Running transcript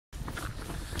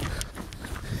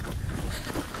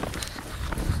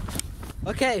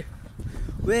Okay,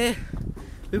 we're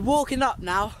walking up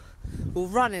now. We're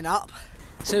running up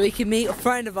so we can meet a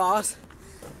friend of ours,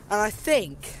 and I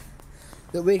think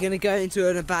that we're gonna go into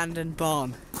an abandoned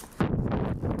barn.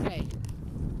 Okay,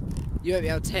 you won't be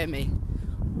able to hear me.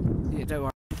 Yeah, don't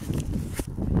worry.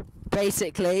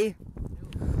 Basically,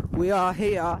 we are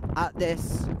here at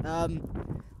this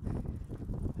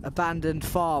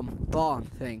abandoned barn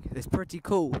thing. It's pretty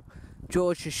cool.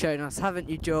 George has shown us, haven't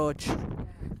you, George?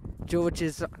 George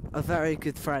is a very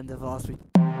good friend of ours.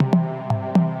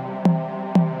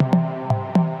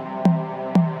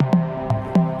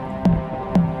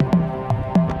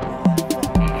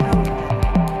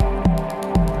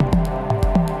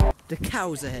 The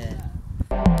cows are here.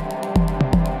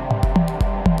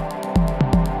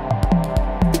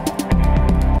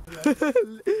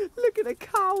 Look at the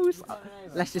cows.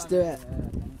 Let's just do it.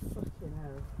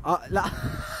 Look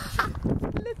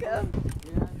at them.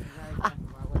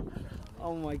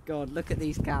 Oh my god, look at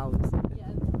these cows.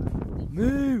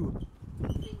 Moo!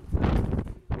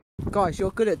 Guys, you're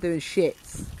good at doing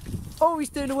shits. Oh, he's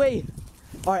doing a wee.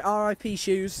 Alright, RIP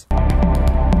shoes.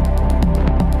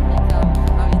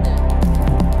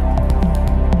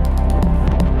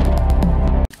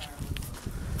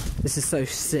 This is so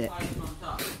sick.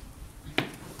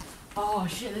 Oh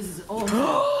shit, this is awesome.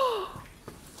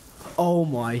 Oh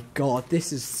my god,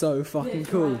 this is so fucking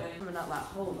cool. Coming out that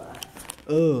hole there.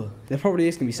 Ugh, there probably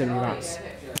is going to be so many rats.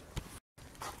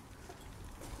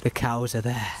 The cows are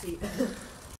there.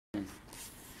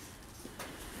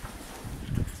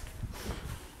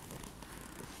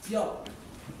 Yo,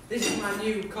 this is my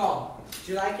new car.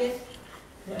 Do you like it?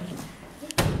 Yeah.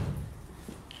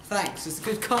 Thanks, it's a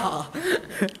good car.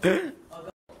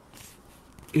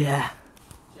 Yeah.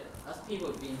 That's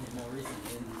people being here more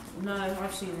recently. No,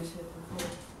 I've seen this here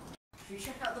before. Should we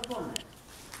check out the bonnet?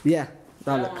 Yeah,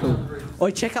 that look cool. Oh,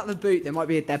 check out the boot, there might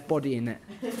be a dead body in it.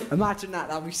 Imagine that,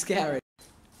 that'd be scary.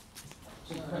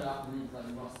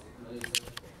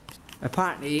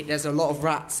 Apparently, there's a lot of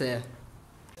rats here.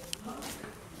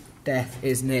 Death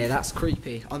is near, that's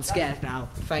creepy. I'm scared now,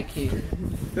 thank you.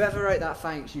 Whoever wrote that,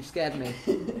 thanks, you scared me.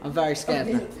 I'm very scared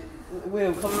now.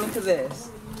 Will, come and look at this.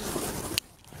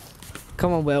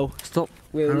 Come on, Will, stop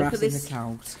Will, harassing look at this. the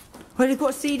cows. Wait, they've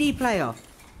got a CD player.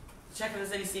 Check if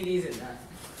there's any CDs in there.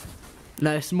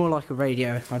 No, it's more like a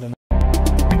radio, I don't know.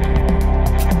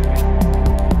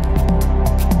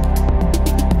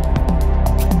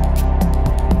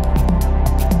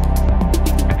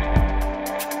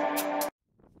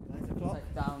 It's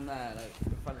like down there, like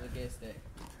in front of the gear stick.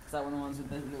 Is that one of the ones with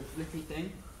the little flippy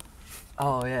thing?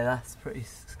 Oh yeah, that's pretty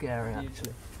scary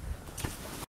actually.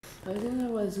 I don't know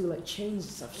why there's all like chains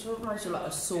and stuff. So nice, like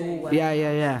a saw.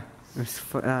 Yeah.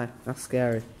 That's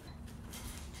scary.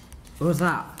 What was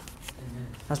that?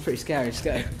 That's pretty scary. Let's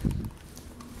go.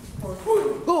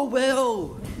 Oh,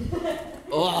 Will!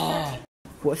 Oh.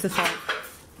 What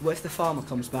if the farmer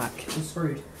comes back? I'm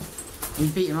screwed. We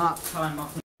beat him up, tie him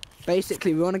up.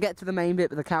 Basically, we want to get to the main bit,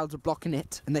 but the cows are blocking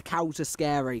it, and the cows are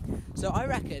scary. So I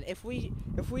reckon if we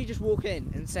just walk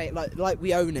in and say like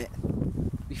we own it,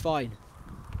 we'll be fine.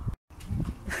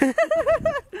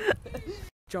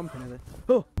 Jumping over.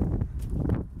 Oh.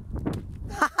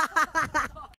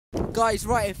 Guys,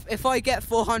 right, if I get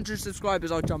 400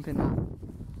 subscribers, I'll jump in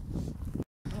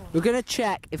that. We're gonna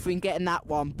check if we can get in that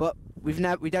one, but we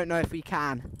don't know if we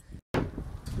can.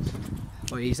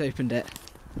 Oh, he's opened it.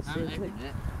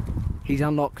 He's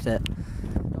unlocked it.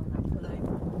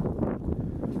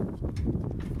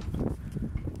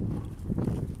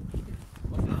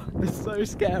 It's so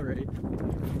scary.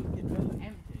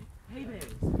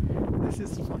 This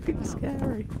is fucking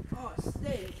scary. Oh, it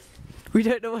stinks. We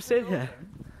don't know what's in here.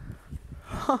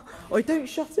 Oh, don't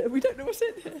shut it. We don't know what's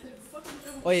in here.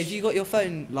 Oh, have you got your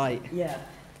phone light? Yeah.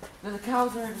 No, the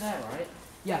cows are over there, right?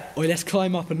 Yeah. Oh, let's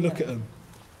climb up and look at them.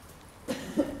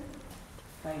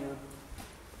 Hang on.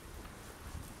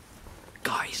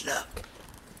 Guys, look.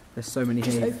 There's so many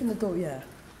Just here. open the door, yeah.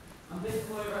 I'm a bit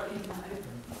worried about leaving that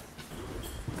open.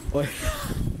 Oh,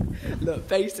 look,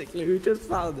 basically, we just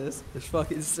found this. It's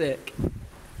fucking sick.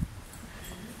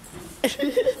 This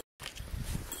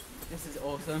is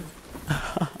awesome.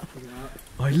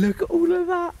 Oh, look at all of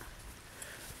that.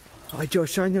 Oh, George,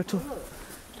 shine your torch.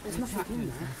 There's nothing in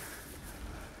there.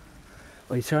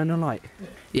 Oh, you turn the light?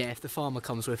 Yeah, if the farmer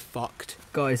comes, we're fucked.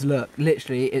 Guys, look,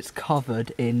 literally, it's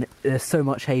covered in, there's so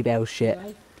much hay bale shit.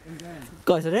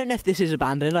 Guys, I don't know if this is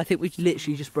abandoned. I think we've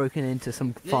literally just broken into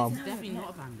some farm. It's definitely not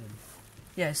abandoned.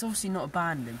 Yeah, it's obviously not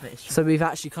abandoned, but it's just... So we've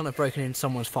actually kind of broken into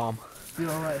someone's farm. You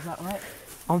alright, is that right?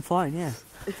 I'm fine, yeah.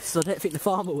 So I don't think the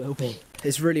farmer will be.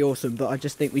 It's really awesome, but I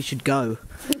just think we should go.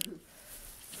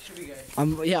 Should we go?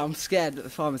 I'm scared that the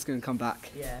farmer's going to come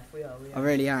back. Yeah, we are. I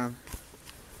really am.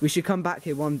 We should come back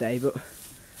here one day, but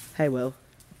hey, Will.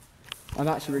 I'm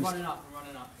actually really... I'm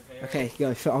running up. Okay,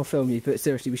 go. I'll film you, but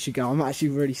seriously, we should go. I'm actually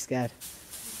really scared.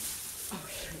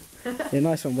 Yeah,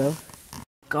 nice one, Will.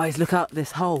 Guys, look out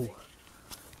this hole.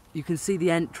 You can see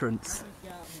the entrance.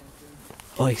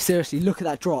 Oh, seriously, look at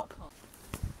that drop.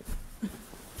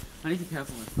 I need to be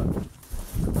careful with that.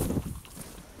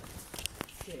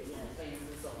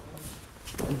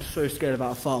 I'm so scared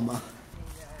about a farmer.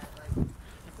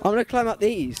 I'm gonna climb up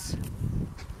these.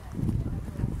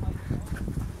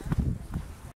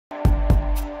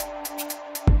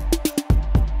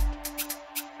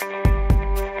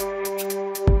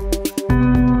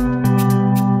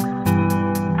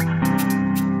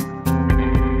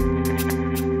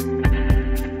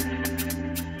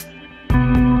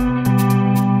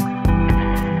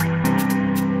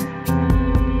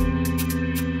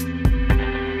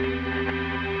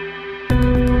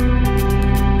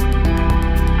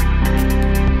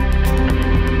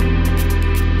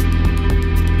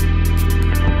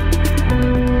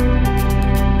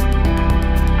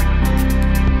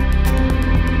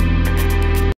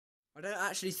 I don't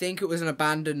actually think it was an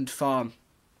abandoned farm.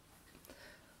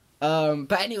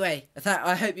 But anyway,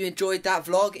 I hope you enjoyed that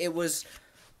vlog. It was...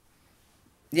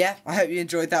 Yeah, I hope you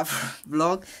enjoyed that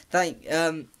vlog.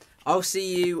 I'll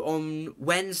see you on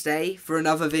Wednesday for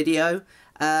another video.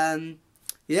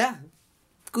 Yeah.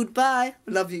 Goodbye.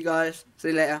 I love you guys. See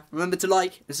you later. Remember to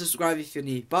like and subscribe if you're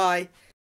new. Bye.